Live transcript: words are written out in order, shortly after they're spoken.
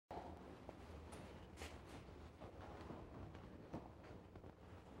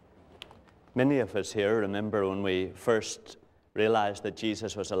Many of us here remember when we first realized that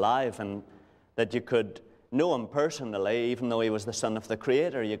Jesus was alive and that you could know him personally, even though he was the Son of the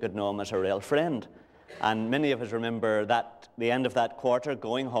Creator. You could know him as a real friend. And many of us remember that the end of that quarter,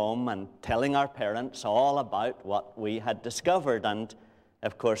 going home and telling our parents all about what we had discovered, and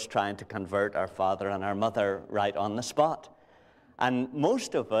of course trying to convert our father and our mother right on the spot. And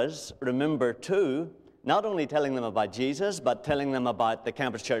most of us remember too, not only telling them about Jesus, but telling them about the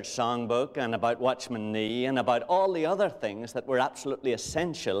Cambridge Church Songbook and about Watchman Nee and about all the other things that were absolutely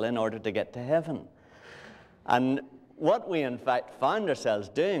essential in order to get to heaven. And what we in fact found ourselves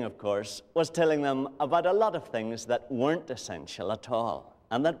doing, of course, was telling them about a lot of things that weren't essential at all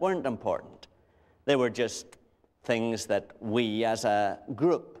and that weren't important. They were just things that we as a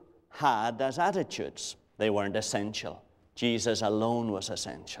group had as attitudes. They weren't essential. Jesus alone was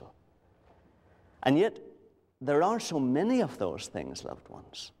essential. And yet, there are so many of those things, loved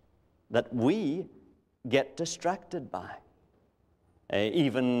ones, that we get distracted by.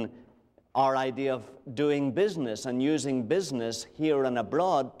 Even our idea of doing business and using business here and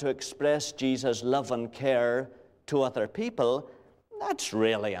abroad to express Jesus' love and care to other people, that's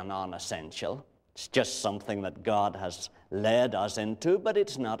really a non-essential. It's just something that God has led us into, but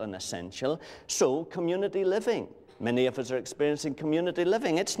it's not an essential. So, community living. Many of us are experiencing community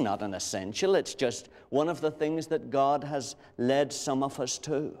living. It's not an essential. It's just one of the things that God has led some of us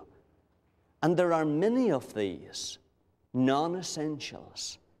to. And there are many of these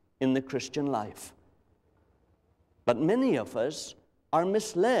non-essentials in the Christian life. But many of us are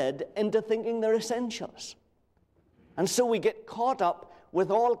misled into thinking they're essentials. And so we get caught up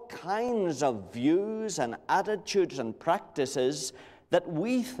with all kinds of views and attitudes and practices that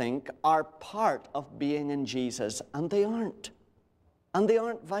we think are part of being in Jesus, and they aren't. And they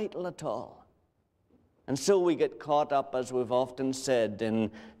aren't vital at all. And so we get caught up, as we've often said,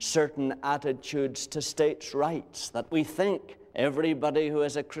 in certain attitudes to states' rights that we think everybody who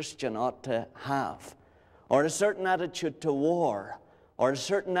is a Christian ought to have, or a certain attitude to war, or a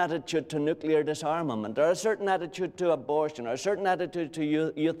certain attitude to nuclear disarmament, or a certain attitude to abortion, or a certain attitude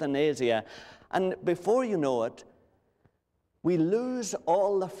to euthanasia. And before you know it, we lose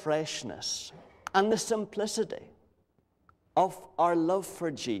all the freshness and the simplicity of our love for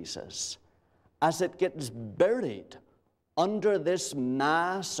Jesus as it gets buried under this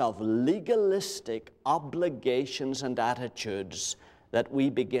mass of legalistic obligations and attitudes that we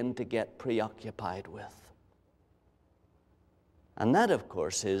begin to get preoccupied with. And that, of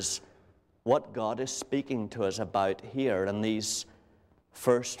course, is what God is speaking to us about here in these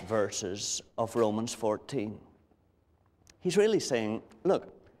first verses of Romans 14. He's really saying,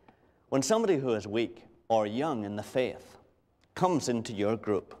 look, when somebody who is weak or young in the faith comes into your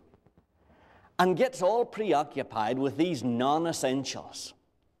group and gets all preoccupied with these non-essentials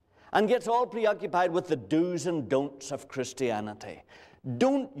and gets all preoccupied with the do's and don'ts of Christianity,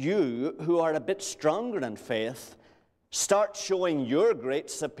 don't you, who are a bit stronger in faith, start showing your great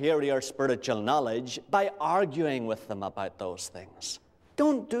superior spiritual knowledge by arguing with them about those things.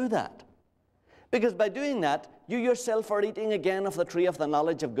 Don't do that. Because by doing that, you yourself are eating again of the tree of the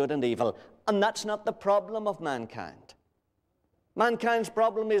knowledge of good and evil. And that's not the problem of mankind. Mankind's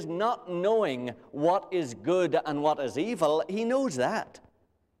problem is not knowing what is good and what is evil. He knows that.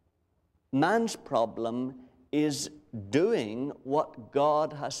 Man's problem is doing what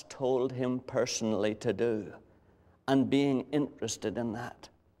God has told him personally to do and being interested in that.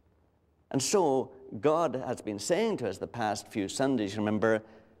 And so God has been saying to us the past few Sundays, remember,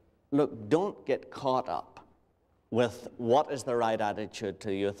 look, don't get caught up with what is the right attitude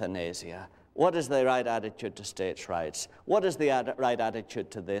to euthanasia, what is the right attitude to states' rights, what is the right attitude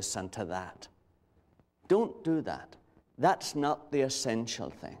to this and to that. Don't do that. That's not the essential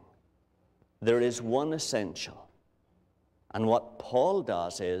thing. There is one essential. And what Paul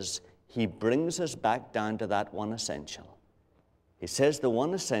does is he brings us back down to that one essential. He says the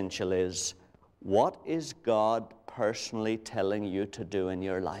one essential is, what is God personally telling you to do in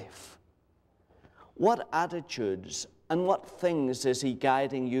your life? What attitudes and what things is he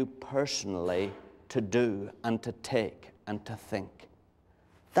guiding you personally to do and to take and to think?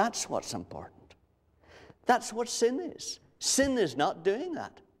 That's what's important. That's what sin is. Sin is not doing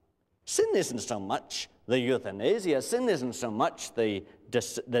that. Sin isn't so much the euthanasia. Sin isn't so much the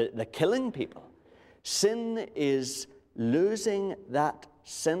killing people. Sin is losing that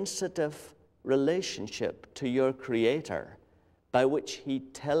sensitive relationship to your Creator by which he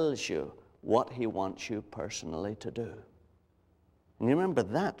tells you what he wants you personally to do. And you remember,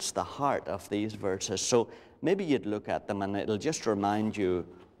 that's the heart of these verses. So maybe you'd look at them and it'll just remind you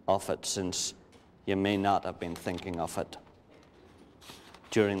of it, since you may not have been thinking of it.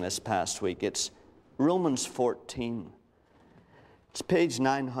 during this past week. It's Romans 14. It's page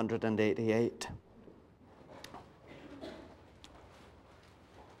 988.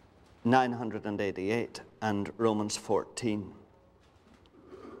 988 and Romans 14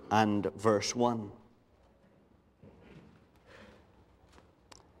 and verse 1.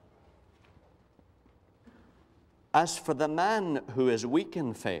 As for the man who is weak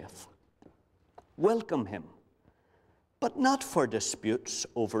in faith, welcome him, but not for disputes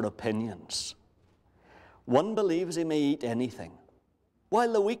over opinions. One believes he may eat anything,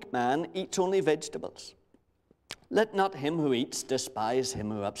 while the weak man eats only vegetables. Let not him who eats despise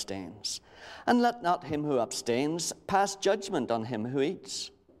him who abstains, and let not him who abstains pass judgment on him who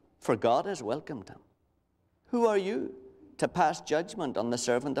eats, for God has welcomed him. Who are you to pass judgment on the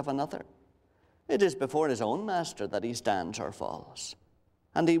servant of another? It is before his own master that he stands or falls,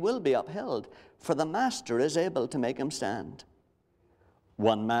 and he will be upheld, for the master is able to make him stand.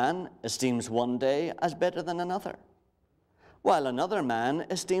 One man esteems one day as better than another, while another man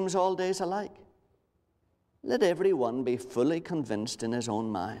esteems all days alike. Let every one be fully convinced in his own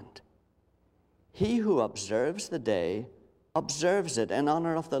mind. He who observes the day observes it in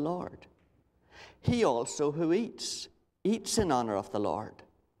honor of the Lord. He also who eats in honor of the Lord,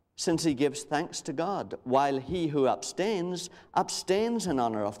 since he gives thanks to God, while he who abstains in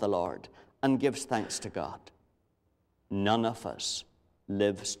honor of the Lord and gives thanks to God. None of us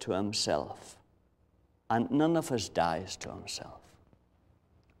lives to himself, and none of us dies to himself.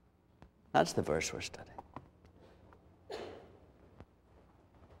 That's the verse we're studying.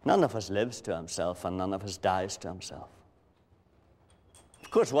 None of us lives to himself, and none of us dies to himself.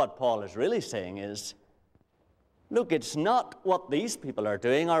 Of course, what Paul is really saying is, look, it's not what these people are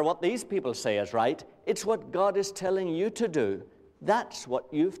doing or what these people say is right. It's what God is telling you to do. That's what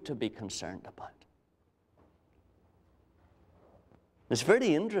you've to be concerned about. It's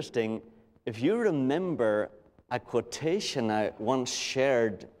very interesting. If you remember a quotation I once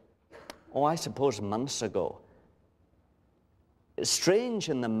shared, I suppose months ago. It's strange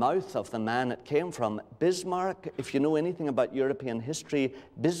in the mouth of the man it came from. Bismarck, if you know anything about European history,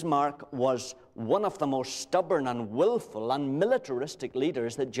 Bismarck was one of the most stubborn and willful and militaristic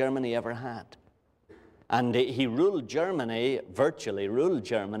leaders that Germany ever had. And he ruled Germany, virtually ruled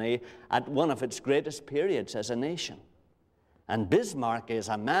Germany, at one of its greatest periods as a nation. And Bismarck is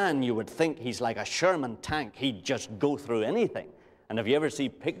a man, you would think he's like a Sherman tank. He'd just go through anything. And if you ever see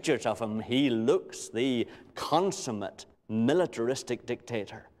pictures of him, he looks the consummate militaristic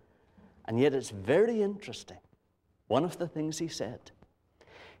dictator. And yet it's very interesting. One of the things he said,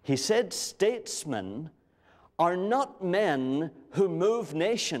 statesmen are not men who move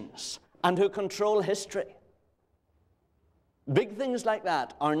nations and who control history. Big things like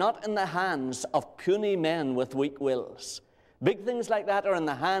that are not in the hands of puny men with weak wills. Big things like that are in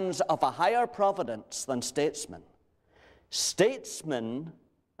the hands of a higher providence than statesmen. Statesmen,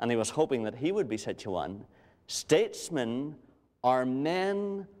 and he was hoping that he would be such a one, statesmen are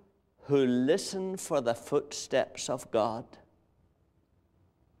men who listen for the footsteps of God.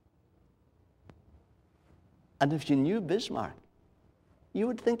 And if you knew Bismarck, you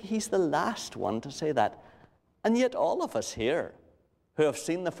would think he's the last one to say that. And yet all of us here who have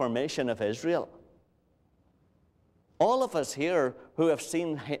seen the formation of Israel, all of us here who have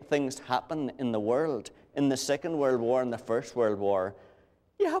seen things happen in the world, in the Second World War and the First World War,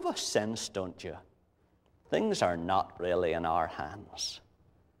 you have a sense, don't you? Things are not really in our hands.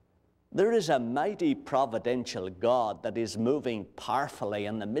 There is a mighty providential God that is moving powerfully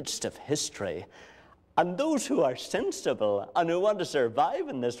in the midst of history. And those who are sensible and who want to survive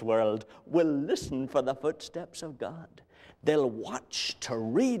in this world will listen for the footsteps of God. They'll watch to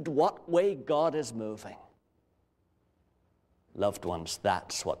read what way God is moving. Loved ones,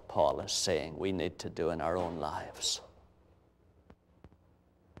 that's what Paul is saying we need to do in our own lives.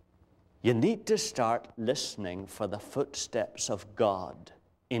 You need to start listening for the footsteps of God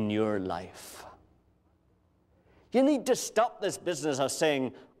in your life. You need to stop this business of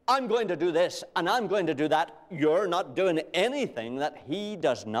saying, I'm going to do this and I'm going to do that. You're not doing anything that He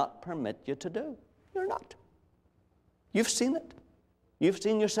does not permit you to do. You're not. You've seen it. You've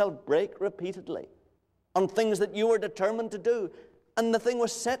seen yourself break repeatedly on things that you were determined to do, and the thing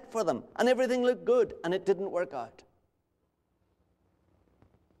was set for them, and everything looked good, and it didn't work out.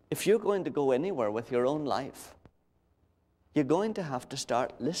 If you're going to go anywhere with your own life, you're going to have to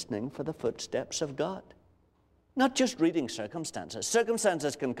start listening for the footsteps of God. Not just reading circumstances.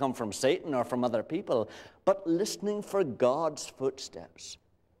 Circumstances can come from Satan or from other people, but listening for God's footsteps.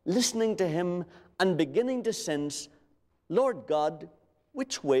 Listening to Him and beginning to sense, Lord God,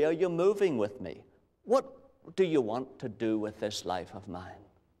 which way are you moving with me? do you want to do with this life of mine?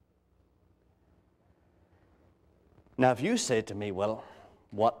 Now, if you say to me, well,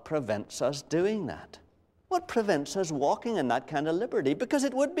 what prevents us doing that? What prevents us walking in that kind of liberty? Because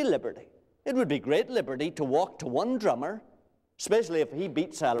it would be liberty. It would be great liberty to walk to one drummer, especially if he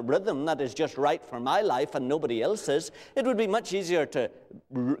beats a rhythm that is just right for my life and nobody else's. It would be much easier to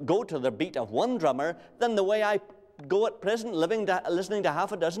go to the beat of one drummer than the way I go at present, listening to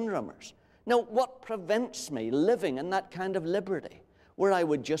half a dozen drummers. Now, what prevents me living in that kind of liberty, where I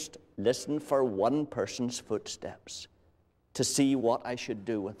would just listen for one person's footsteps to see what I should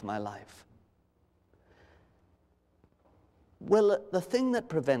do with my life? Well, the thing that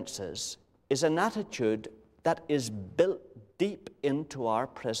prevents us is an attitude that is built deep into our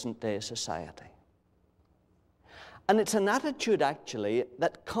present-day society. And it's an attitude, actually,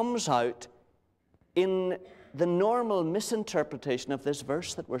 that comes out in the normal misinterpretation of this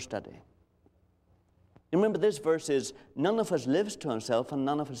verse that we're studying. Remember, this verse is, none of us lives to himself and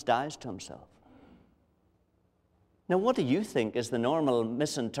none of us dies to himself. Now, what do you think is the normal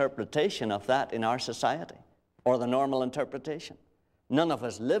misinterpretation of that in our society? Or the normal interpretation? None of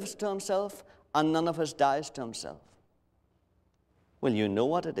us lives to himself and none of us dies to himself. Well, you know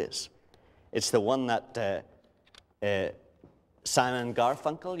what it is. It's the one that Simon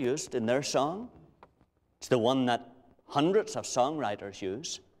Garfunkel used in their song. It's the one that hundreds of songwriters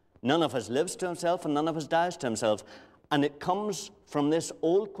use. None of us lives to himself and none of us dies to himself. And it comes from this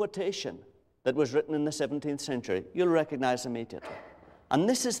old quotation that was written in the 17th century. You'll recognize immediately. And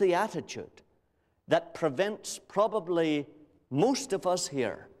this is the attitude that prevents probably most of us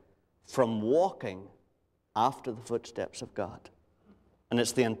here from walking after the footsteps of God. And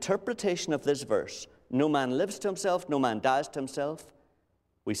it's the interpretation of this verse. No man lives to himself, no man dies to himself.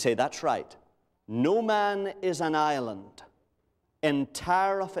 We say that's right. No man is an island,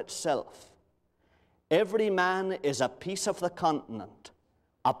 entire of itself. Every man is a piece of the continent,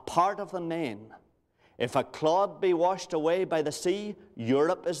 a part of the main. If a clod be washed away by the sea,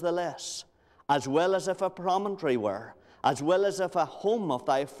 Europe is the less, as well as if a promontory were, as well as if a home of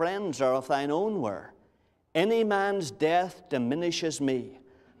thy friends or of thine own were. Any man's death diminishes me,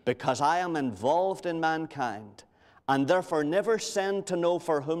 because I am involved in mankind, and therefore never send to know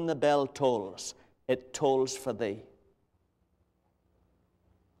for whom the bell tolls. It tolls for thee.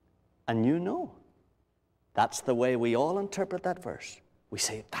 And you know, that's the way we all interpret that verse. We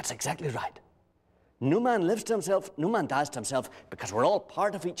say, that's exactly right. No man lives to himself, no man dies to himself, because we're all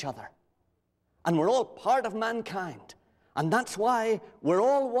part of each other. And we're all part of mankind. And that's why we're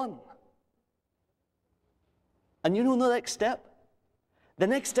all one. And you know the next step? The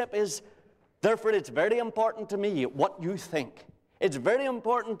next step is, therefore it's very important to me what you think. It's very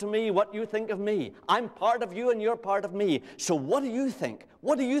important to me what you think of me. I'm part of you and you're part of me. So what do you think?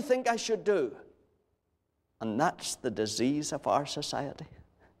 What do you think I should do? And that's the disease of our society.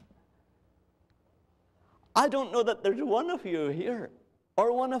 I don't know that there's one of you here,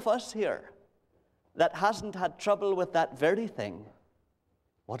 or one of us here, that hasn't had trouble with that very thing.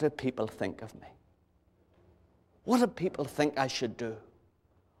 What do people think of me? What do people think I should do?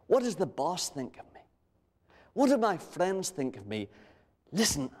 What does the boss think of me? What do my friends think of me?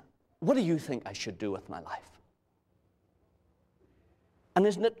 Listen, what do you think I should do with my life? And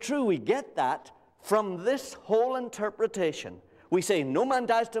isn't it true we get that from this whole interpretation? We say no man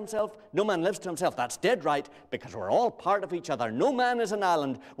dies to himself, no man lives to himself. That's dead right, because we're all part of each other. No man is an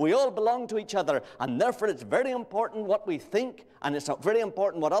island. We all belong to each other, and therefore it's very important what we think, and it's very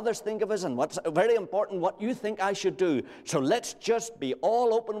important what others think of us, and what's very important what you think I should do. So let's just be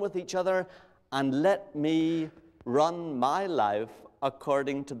all open with each other, and let me run my life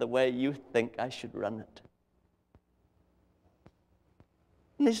according to the way you think I should run it.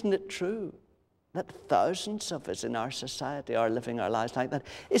 And isn't it true that thousands of us in our society are living our lives like that?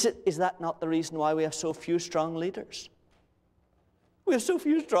 Is that not the reason why we have so few strong leaders? We have so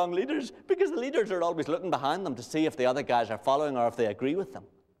few strong leaders because the leaders are always looking behind them to see if the other guys are following or if they agree with them.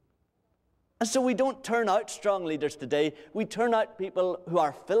 And so we don't turn out strong leaders today. We turn out people who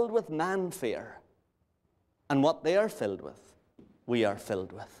are filled with man fear. And what they are filled with, we are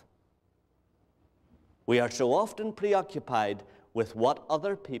filled with. We are so often preoccupied with what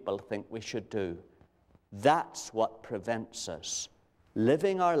other people think we should do. That's what prevents us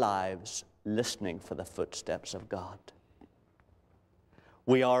living our lives listening for the footsteps of God.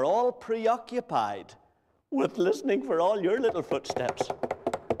 We are all preoccupied with listening for all your little footsteps.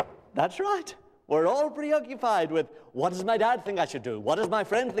 That's right. We're all preoccupied with, what does my dad think I should do? What does my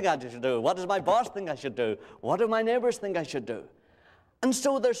friend think I should do? What does my boss think I should do? What do my neighbors think I should do? And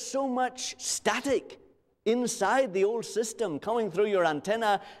so there's so much static inside the old system coming through your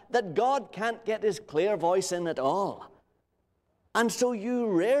antenna that God can't get his clear voice in at all. And so you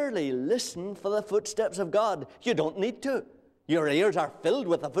rarely listen for the footsteps of God. You don't need to. Your ears are filled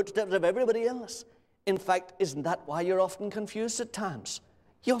with the footsteps of everybody else. In fact, isn't that why you're often confused at times?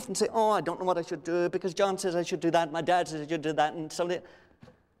 You often say, oh, I don't know what I should do because John says I should do that, my dad says I should do that, and somebody...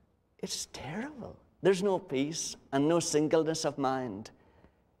 It's terrible. There's no peace and no singleness of mind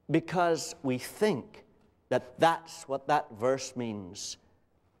because we think that that's what that verse means.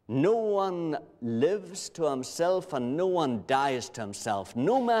 No one lives to himself and no one dies to himself.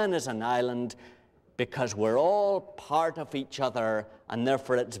 No man is an island, because we're all part of each other, and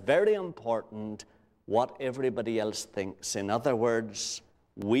therefore it's very important what everybody else thinks. In other words,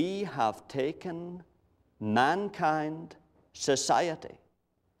 we have taken mankind, society,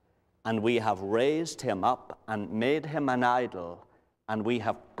 and we have raised him up and made him an idol, and we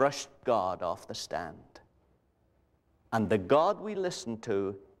have brushed God off the stand. And the God we listen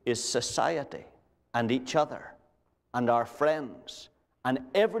to is society and each other and our friends and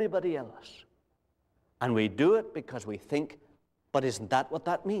everybody else. And we do it because we think, but isn't that what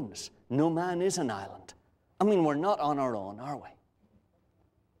that means? No man is an island. I mean, we're not on our own, are we?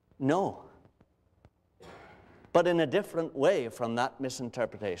 No. But in a different way from that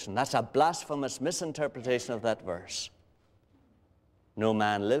misinterpretation. That's a blasphemous misinterpretation of that verse. No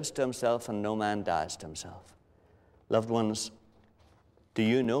man lives to himself and no man dies to himself. Loved ones, do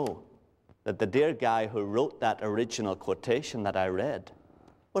you know that the dear guy who wrote that original quotation that I read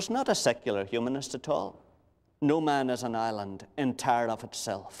was not a secular humanist at all? No man is an island, entire of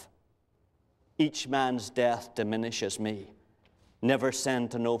itself. Each man's death diminishes me. Never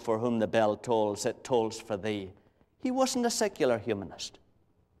send to know for whom the bell tolls, it tolls for thee. He wasn't a secular humanist.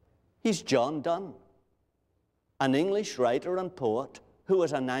 He's John Donne, an English writer and poet who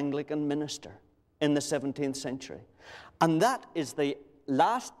was an Anglican minister in the 17th century. And that is the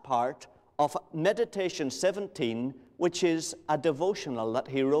last part of Meditation 17, which is a devotional that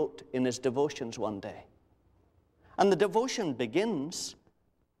he wrote in his devotions one day. And the devotion begins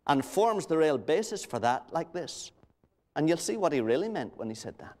and forms the real basis for that like this. And you'll see what he really meant when he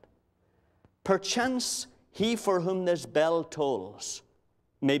said that. Perchance he for whom this bell tolls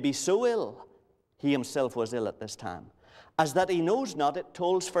may be so ill, he himself was ill at this time, as that he knows not it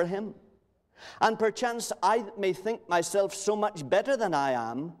tolls for him. And perchance I may think myself so much better than I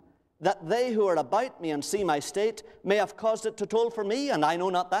am, that they who are about me and see my state may have caused it to toll for me, and I know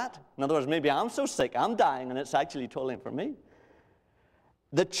not that. In other words, maybe I'm so sick, I'm dying, and it's actually tolling for me.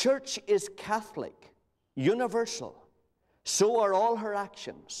 The church is Catholic, universal. So are all her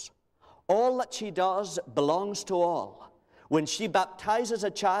actions. All that she does belongs to all. When she baptizes a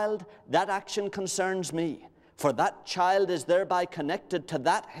child, that action concerns me, for that child is thereby connected to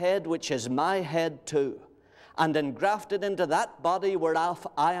that head which is my head too, and engrafted into that body whereof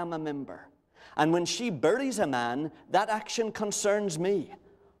I am a member. And when she buries a man, that action concerns me.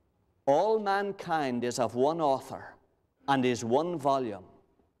 All mankind is of one author and is one volume.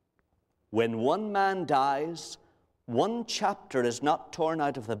 When one man dies, one chapter is not torn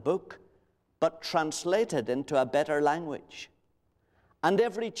out of the book, but translated into a better language. And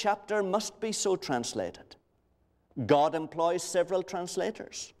every chapter must be so translated. God employs several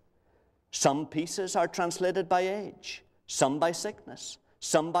translators. Some pieces are translated by age, some by sickness,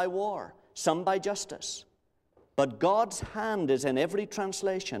 some by war, some by justice. But God's hand is in every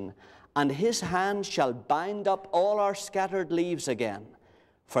translation, and his hand shall bind up all our scattered leaves again,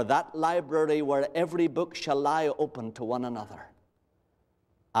 for that library where every book shall lie open to one another.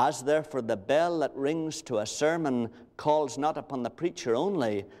 As therefore the bell that rings to a sermon calls not upon the preacher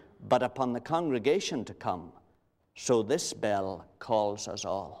only, but upon the congregation to come, so this bell calls us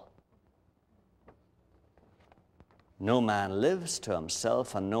all. No man lives to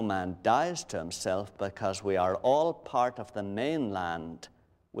himself and no man dies to himself, because we are all part of the mainland,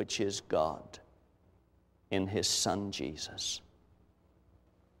 which is God, in his Son Jesus.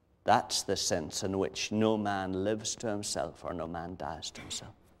 That's the sense in which no man lives to himself or no man dies to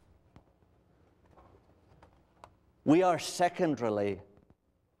himself. We are secondarily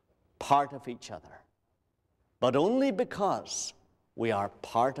part of each other, but only because we are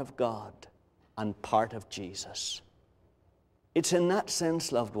part of God and part of Jesus. It's in that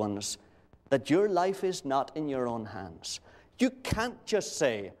sense, loved ones, that your life is not in your own hands. You can't just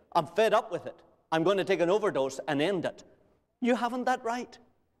say, I'm fed up with it, I'm going to take an overdose and end it. You haven't that right.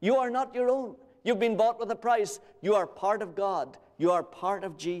 You are not your own. You've been bought with a price. You are part of God. You are part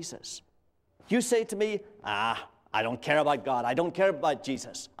of Jesus. You say to me, I don't care about God. I don't care about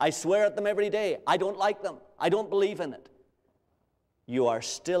Jesus. I swear at them every day. I don't like them. I don't believe in it. You are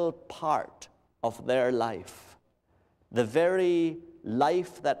still part of their life, the very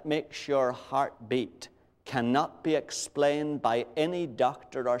life that makes your heart beat, cannot be explained by any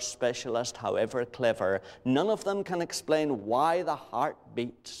doctor or specialist, however clever. None of them can explain why the heart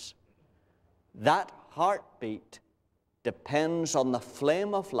beats. That heartbeat depends on the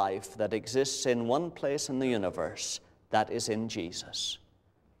flame of life that exists in one place in the universe, that is in Jesus.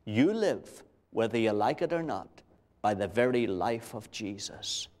 You live, whether you like it or not, by the very life of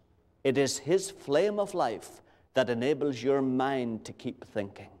Jesus. It is His flame of life that enables your mind to keep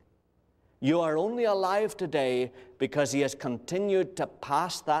thinking. You are only alive today because He has continued to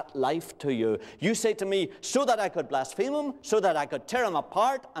pass that life to you. You say to me, so that I could blaspheme Him, so that I could tear Him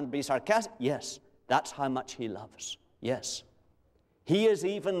apart and be sarcastic. Yes, that's how much He loves. Yes. He is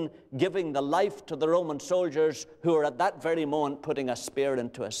even giving the life to the Roman soldiers who are at that very moment putting a spear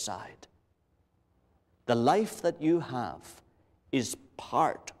into His side. The life that you have is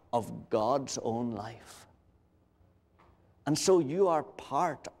part of God's own life. And so you are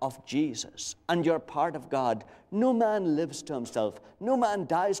part of Jesus, and you're part of God. No man lives to himself. No man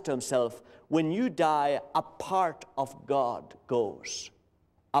dies to himself. When you die, a part of God goes.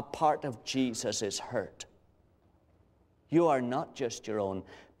 A part of Jesus is hurt. You are not just your own.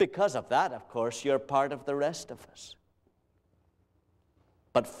 Because of that, of course, you're part of the rest of us.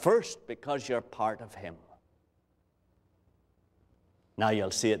 But first, because you're part of Him. Now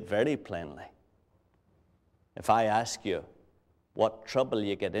you'll see it very plainly. If I ask you what trouble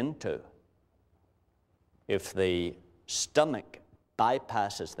you get into if the stomach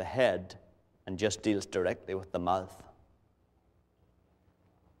bypasses the head and just deals directly with the mouth,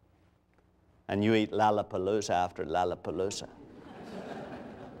 and you eat Lollapalooza after Lollapalooza,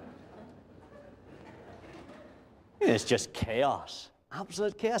 it's just chaos,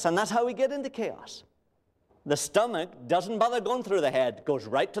 absolute chaos. And that's how we get into chaos. The stomach doesn't bother going through the head, goes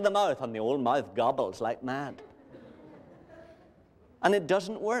right to the mouth, and the old mouth gobbles like mad. And it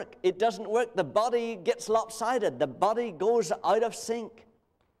doesn't work. It doesn't work. The body gets lopsided. The body goes out of sync.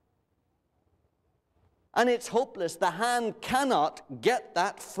 And it's hopeless. The hand cannot get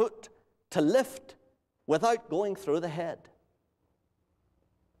that foot to lift without going through the head.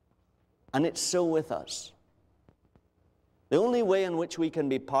 And it's so with us. The only way in which we can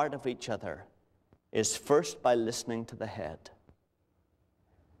be part of each other is first by listening to the head.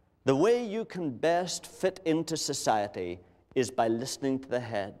 The way you can best fit into society is by listening to the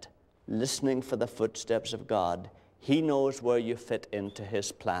head, listening for the footsteps of God. He knows where you fit into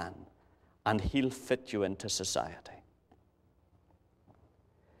His plan, and He'll fit you into society.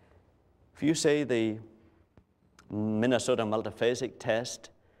 If you say the Minnesota multiphasic test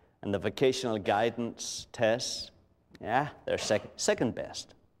and the vocational guidance tests, yeah, they're second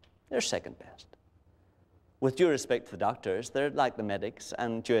best. They're second best. With due respect to the doctors, they're like the medics,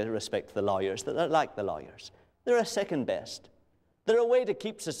 and due respect to the lawyers, they're like the lawyers. They're a second best. They're a way to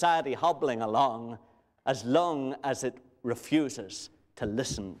keep society hobbling along as long as it refuses to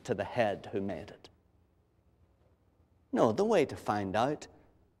listen to the head who made it. No, the way to find out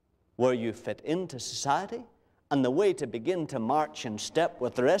where you fit into society and the way to begin to march in step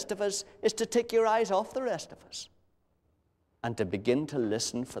with the rest of us is to take your eyes off the rest of us and to begin to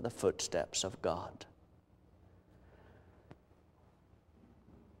listen for the footsteps of God.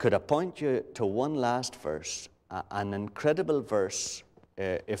 Could I point you to one last verse, an incredible verse,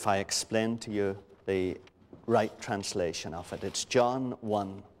 if I explain to you the right translation of it. It's John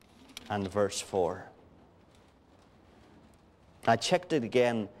 1 and verse 4. I checked it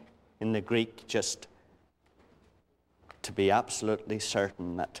again in the Greek just to be absolutely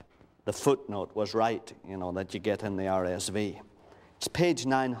certain that the footnote was right, you know, that you get in the RSV. It's page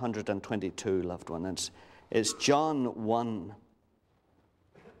 922, loved one. It's John 1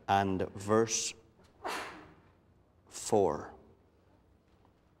 and verse 4.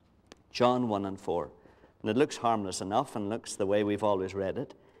 John 1 and 4. And it looks harmless enough and looks the way we've always read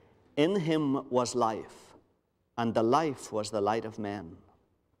it. In Him was life, and the life was the light of men.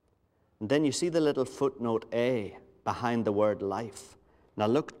 And then you see the little footnote A behind the word life. Now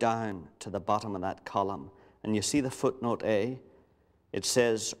look down to the bottom of that column, and you see the footnote A. It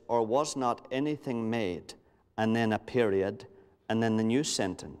says, or was not anything made, and then a period, and then the new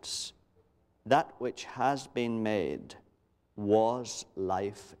sentence. That which has been made was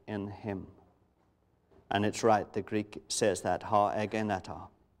life in Him. And it's right, the Greek says that, ha egeneto.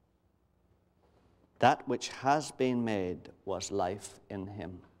 That which has been made was life in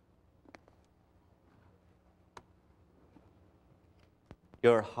Him.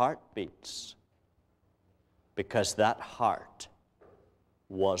 Your heart beats because that heart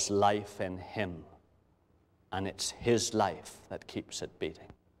was life in Him, and it's His life that keeps it beating.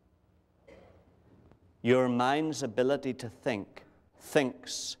 Your mind's ability to think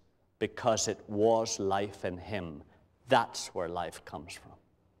thinks because it was life in him. That's where life comes from.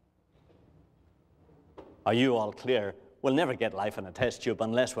 Are you all clear? We'll never get life in a test tube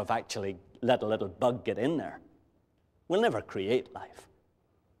unless we've actually let a little bug get in there. We'll never create life.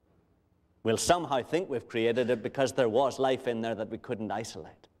 We'll somehow think we've created it because there was life in there that we couldn't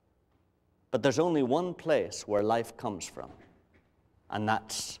isolate. But there's only one place where life comes from, and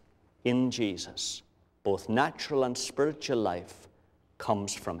that's in Jesus. Both natural and spiritual life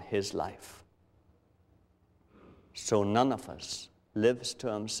comes from his life. So none of us lives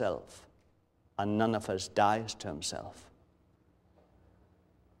to himself, and none of us dies to himself.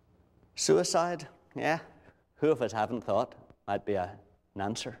 Suicide? Yeah. Who of us haven't thought might be an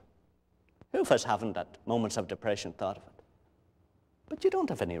answer? Who of us haven't at moments of depression thought of it? But you don't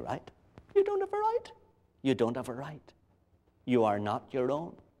have any right. You don't have a right. You don't have a right. You are not your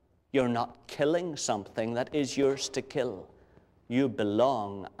own. You're not killing something that is yours to kill. You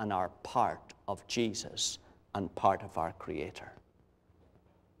belong and are part of Jesus and part of our Creator.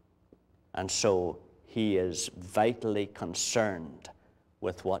 And so he is vitally concerned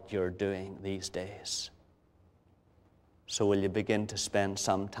with what you're doing these days. So will you begin to spend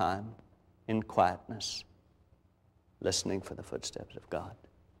some time in quietness, listening for the footsteps of God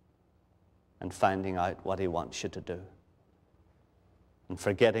and finding out what he wants you to do, and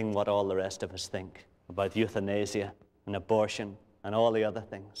forgetting what all the rest of us think about euthanasia and abortion and all the other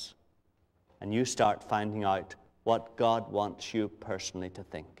things. And you start finding out what God wants you personally to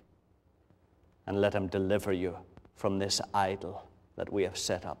think, and let him deliver you from this idol that we have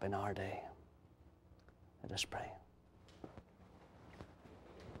set up in our day. Let us pray.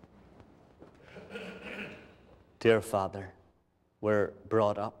 Dear Father, we're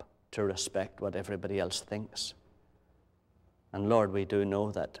brought up to respect what everybody else thinks. And Lord, we do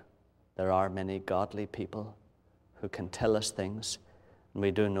know that there are many godly people who can tell us things, and we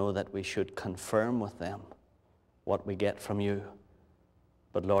do know that we should confirm with them what we get from you.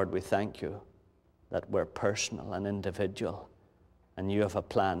 But Lord, we thank you that we're personal and individual, and you have a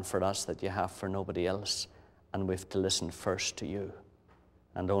plan for us that you have for nobody else, and we have to listen first to you,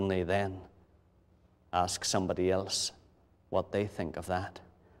 and only then ask somebody else what they think of that.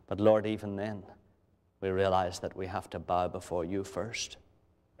 But Lord, even then, we realize that we have to bow before you first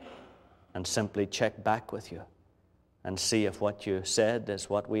and simply check back with you and see if what you said is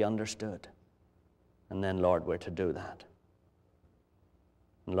what we understood. And then, Lord, we're to do that.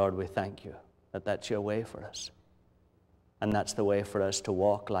 And Lord, we thank you that that's your way for us. And that's the way for us to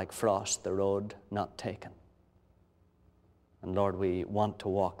walk like frost, the road not taken. And Lord, we want to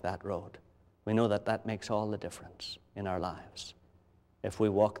walk that road. We know that that makes all the difference in our lives if we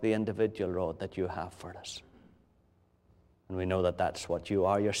walk the individual road that you have for us. And we know that that's what you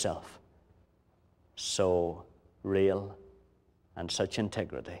are yourself. So real and such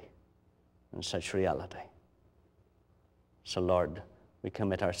integrity and such reality. So Lord, we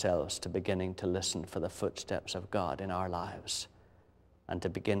commit ourselves to beginning to listen for the footsteps of God in our lives and to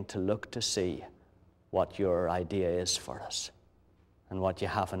begin to look to see what your idea is for us and what you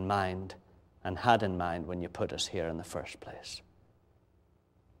have in mind and had in mind when you put us here in the first place.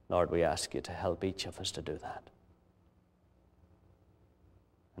 Lord, we ask you to help each of us to do that.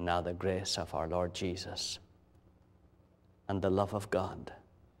 And now the grace of our Lord Jesus and the love of God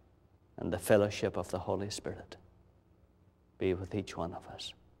and the fellowship of the Holy Spirit be with each one of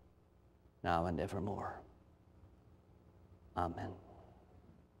us, now and evermore. Amen.